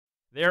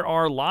There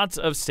are lots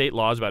of state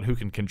laws about who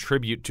can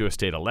contribute to a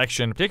state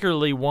election,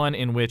 particularly one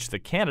in which the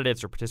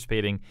candidates are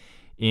participating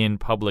in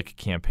public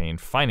campaign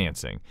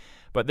financing.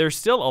 But there's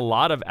still a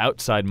lot of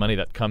outside money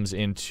that comes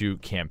into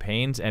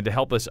campaigns, and to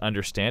help us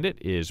understand it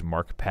is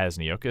Mark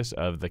Pazniokas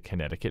of the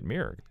Connecticut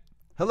Mirror.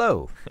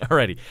 Hello.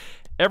 Alrighty.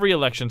 Every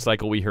election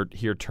cycle we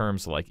hear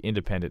terms like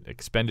independent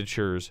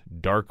expenditures,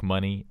 dark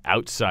money,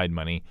 outside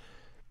money.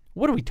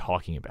 What are we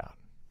talking about?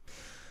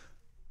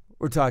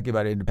 We're talking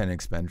about independent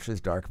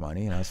expenditures, dark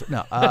money.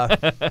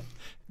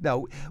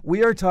 No,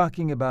 we are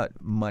talking about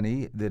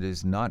money that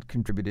is not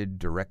contributed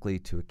directly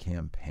to a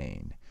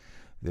campaign.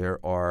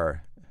 There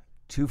are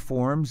two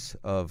forms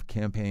of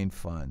campaign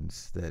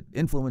funds that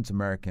influence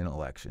American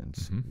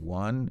elections. Mm-hmm.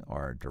 One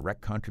are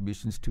direct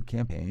contributions to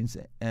campaigns,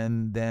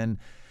 and then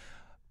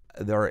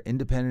there are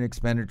independent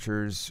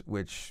expenditures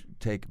which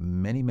take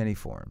many, many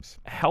forms.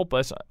 Help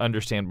us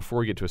understand, before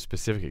we get to a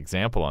specific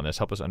example on this,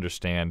 help us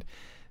understand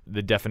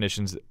the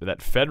definitions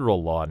that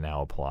federal law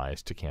now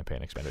applies to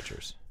campaign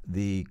expenditures.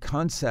 The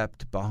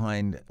concept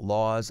behind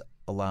laws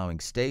allowing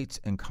states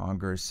and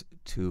Congress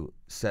to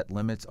set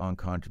limits on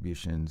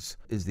contributions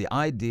is the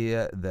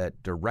idea that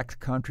direct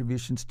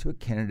contributions to a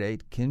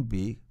candidate can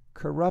be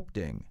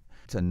corrupting.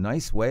 It's a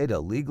nice way to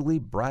legally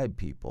bribe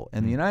people.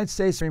 And the United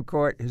States Supreme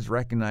Court has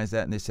recognized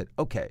that, and they said,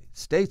 okay,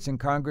 states and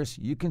Congress,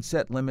 you can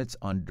set limits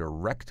on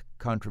direct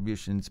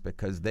contributions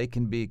because they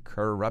can be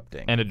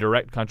corrupting. And a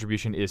direct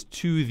contribution is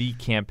to the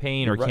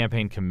campaign or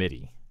campaign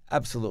committee.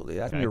 Absolutely.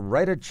 That Okay. You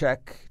write a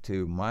check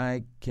to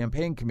my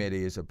campaign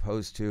committee as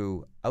opposed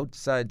to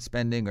outside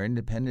spending or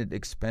independent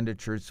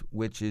expenditures,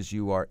 which is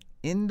you are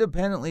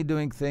independently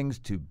doing things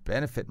to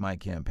benefit my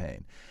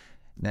campaign.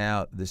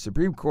 Now, the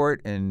Supreme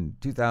Court in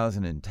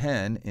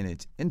 2010, in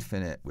its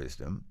infinite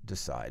wisdom,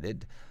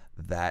 decided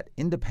that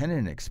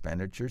independent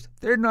expenditures,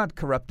 they're not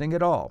corrupting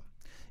at all.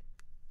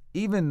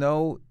 Even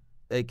though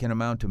they can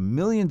amount to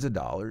millions of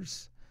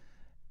dollars,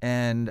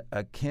 and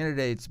a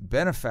candidate's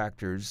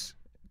benefactors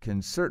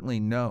can certainly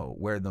know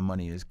where the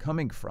money is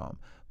coming from.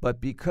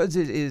 But because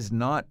it is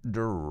not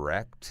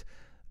direct,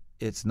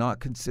 it's not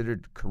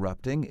considered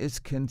corrupting, it's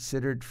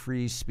considered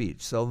free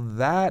speech. So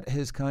that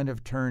has kind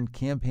of turned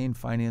campaign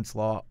finance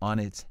law on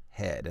its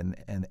head.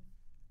 And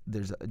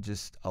there's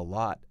just a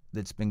lot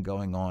that's been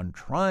going on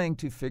trying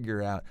to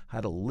figure out how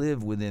to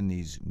live within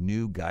these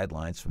new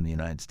guidelines from the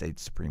United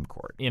States Supreme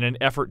Court. In an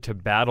effort to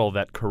battle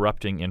that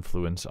corrupting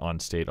influence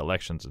on state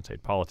elections and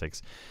state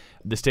politics,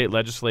 the state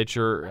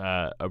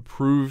legislature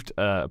approved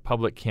a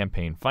public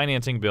campaign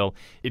financing bill.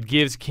 It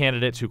gives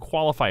candidates who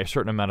qualify a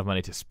certain amount of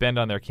money to spend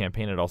on their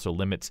campaign. It also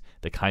limits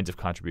the kinds of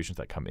contributions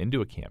that come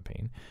into a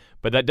campaign.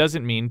 But that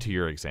doesn't mean, to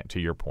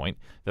your point,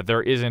 that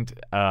there isn't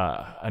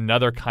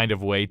another kind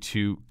of way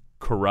to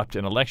corrupt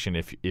an election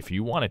if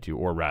you wanted to,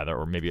 or rather,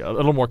 or maybe a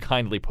little more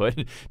kindly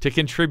put, to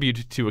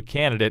contribute to a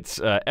candidate's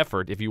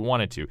effort if you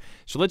wanted to.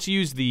 So let's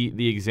use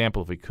the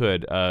example, if we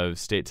could, of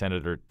State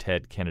Senator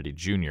Ted Kennedy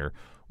Jr.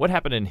 What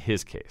happened in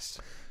his case?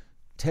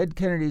 Ted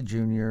Kennedy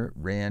Jr.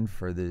 ran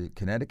for the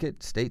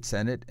Connecticut State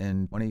Senate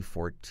in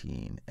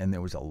 2014, and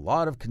there was a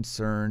lot of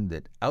concern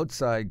that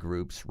outside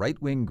groups,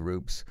 right-wing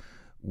groups,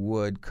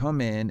 would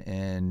come in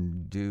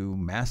and do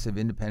massive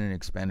independent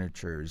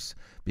expenditures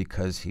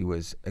because he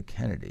was a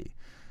Kennedy.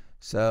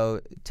 So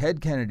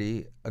Ted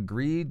Kennedy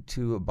agreed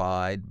to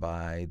abide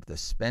by the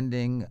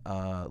spending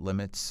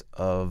limits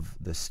of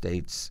the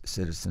state's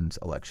Citizens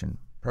Election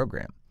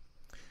Program.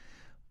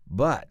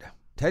 But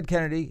Ted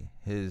Kennedy,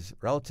 his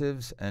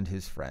relatives, and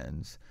his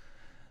friends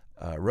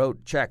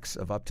wrote checks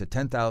of up to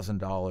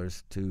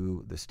 $10,000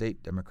 to the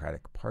state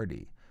Democratic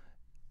Party.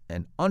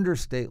 And under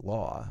state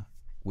law,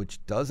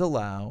 which does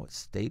allow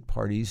state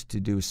parties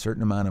to do a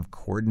certain amount of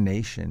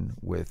coordination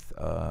with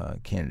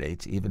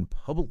candidates, even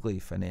publicly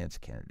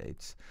financed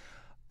candidates,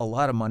 a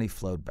lot of money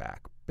flowed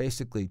back.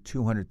 Basically,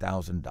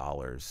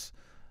 $200,000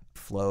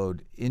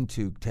 flowed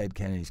into Ted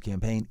Kennedy's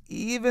campaign,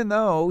 even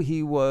though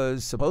he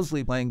was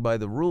supposedly playing by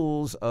the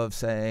rules of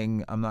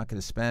saying, I'm not going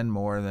to spend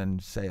more than,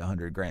 say,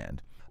 $100,000.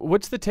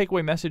 What's the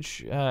takeaway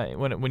message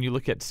when you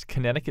look at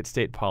Connecticut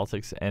state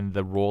politics and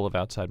the role of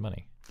outside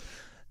money?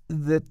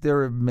 That there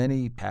are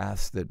many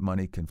paths that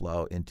money can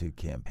flow into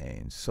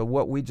campaigns. So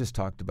what we just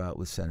talked about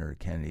with Senator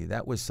Kennedy,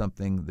 that was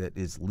something that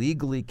is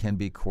legally can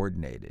be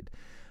coordinated.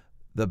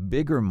 The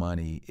bigger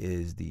money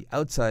is the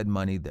outside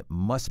money that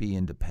must be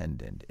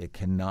independent. It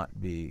cannot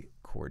be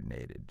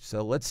coordinated.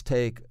 So let's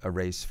take a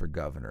race for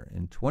governor.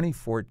 In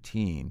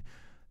 2014,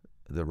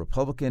 the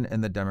Republican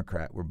and the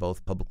Democrat were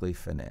both publicly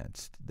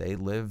financed. They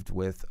lived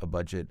with a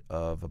budget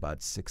of about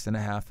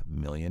 $6.5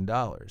 million.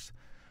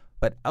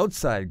 But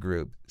outside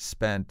group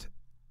spent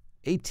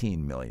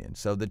 $18 million.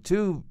 So the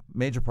two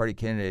major party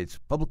candidates,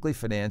 publicly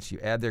financed, you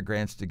add their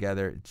grants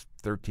together, it's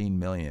 $13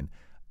 million.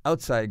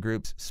 Outside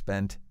groups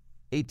spent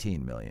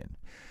 $18 million.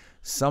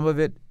 Some of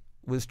it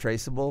was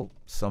traceable,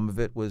 some of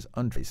it was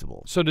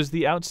untraceable. So does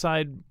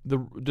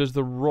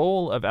the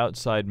role of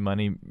outside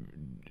money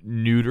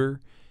neuter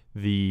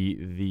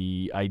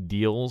the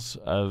ideals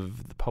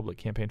of the public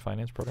campaign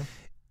finance program?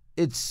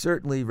 It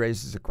certainly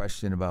raises a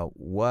question about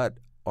what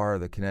are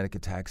the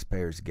Connecticut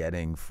taxpayers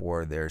getting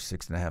for their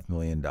 $6.5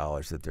 million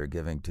that they're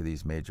giving to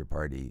these major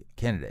party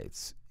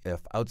candidates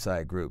if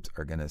outside groups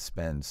are going to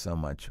spend so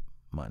much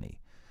money?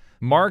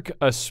 Mark,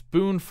 a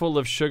spoonful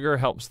of sugar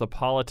helps the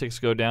politics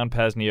go down.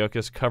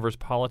 Pazniokis covers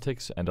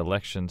politics and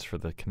elections for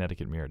the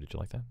Connecticut Mirror. Did you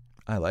like that?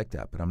 I like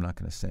that, but I'm not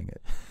going to sing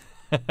it.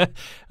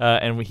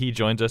 And he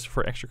joins us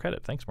for extra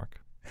credit. Thanks, Mark.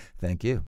 Thank you.